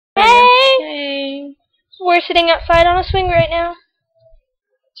We're sitting outside on a swing right now.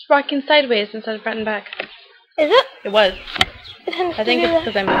 It's rocking sideways instead of front and back. Is it? It was. I think it's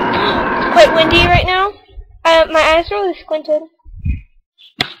because I'm quite windy right now. My eyes are really squinted.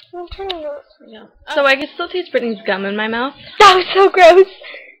 I'm turning those. Yeah. So I can still taste Brittany's gum in my mouth. That was so gross.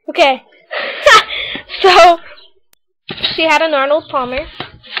 Okay. So she had an Arnold Palmer.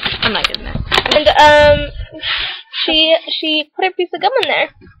 I'm not getting that. And she put a piece of gum in there.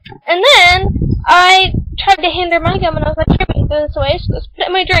 And then I tried to hand her my gum and I was like, here, throw this away. She goes, put it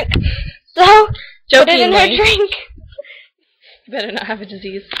in my drink. So put it in her drink. You better not have a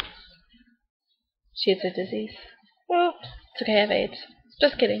disease. She has a disease. Oops. It's okay, I have AIDS.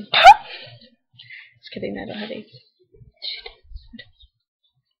 Just kidding. Just kidding, I don't have AIDS.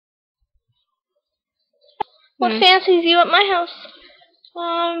 What fancies you at my house?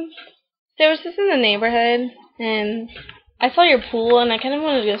 There was this in the neighborhood, and I saw your pool, and I kind of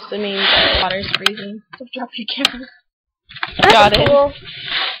wanted to go swimming, but the water's freezing. So drop your camera. That's cool.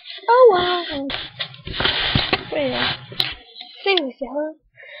 Oh, wow. Yeah.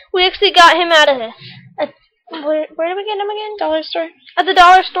 We actually got him out of where did we get him again? Dollar store? At the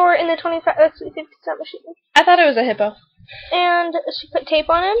dollar store in the 50-cent machine. I thought it was a hippo. And she put tape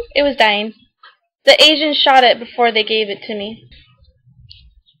on him? It was dying. The Asians shot it before they gave it to me.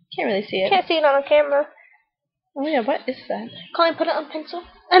 Can't really see it. Can't see it on a camera. Oh yeah, what is that? Can I put it on pencil?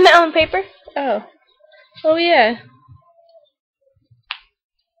 I meant on paper. Oh. Oh yeah.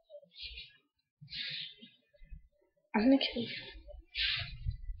 I'm gonna kill you.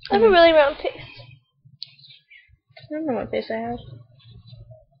 I have a really round face. I don't know what face I have.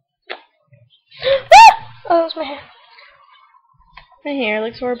 Oh, that was my hair. My hair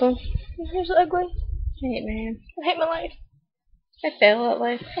looks horrible. My hair's ugly. I hate my hair. I hate my life. I fail at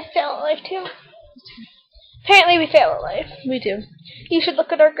life. I fail at life too. Apparently we fail at life. We do. You should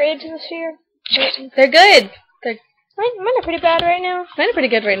look at our grades this year. They're good. Mine are pretty bad right now. Mine are pretty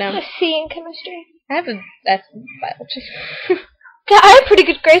good right now. A C in chemistry. I have an F in biology. Yeah, I have pretty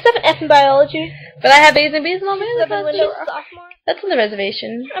good grades. I have an F in biology. But I have A's and B's in all my other Sophomore. classes. That's on the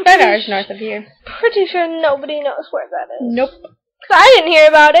reservation. 5 hours north of here. Pretty sure nobody knows where that is. Nope. 'Cause I didn't hear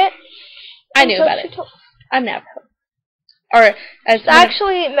about it. I knew about it. I'm Navajo. Or as it's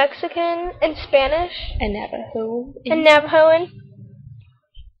actually Mexican and Spanish. And Navajo. And Navajoan.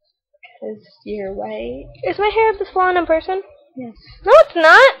 Because you're white. Is my hair this blonde in person? Yes. No, it's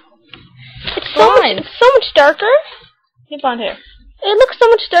not. It's so much darker. You have blonde hair. It looks so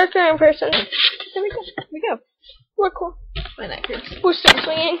much darker in person. There we go. There we go. We're cool. My neck hurts. We're still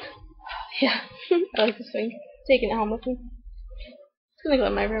swinging. Yeah. I like to swing. Taking it home with me. It's gonna go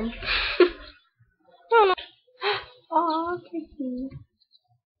in my room. Oh no. Aw, Casey.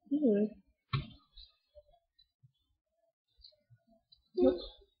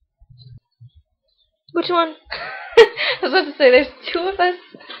 Which one? I was about to say, there's 2 of us.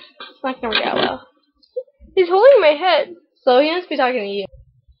 It's not gonna work out well. He's holding my head. So he must be talking to you.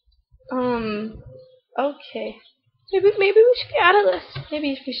 Okay. Maybe we should get out of this.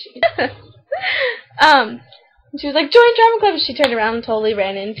 Maybe we should. She was like, join drama club, and she turned around and totally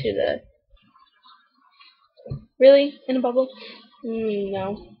ran into the... Really? In a bubble?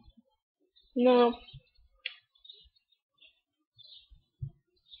 No. No.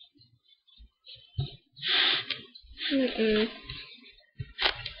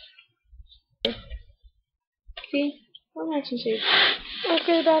 See? I'm action shades. I look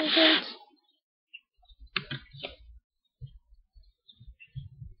really bad in shades.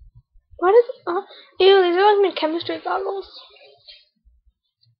 What is it? Ew, these are like my chemistry goggles.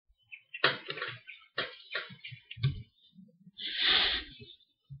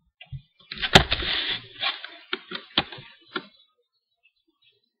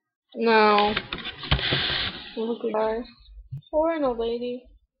 No. Look at her. Or an old lady.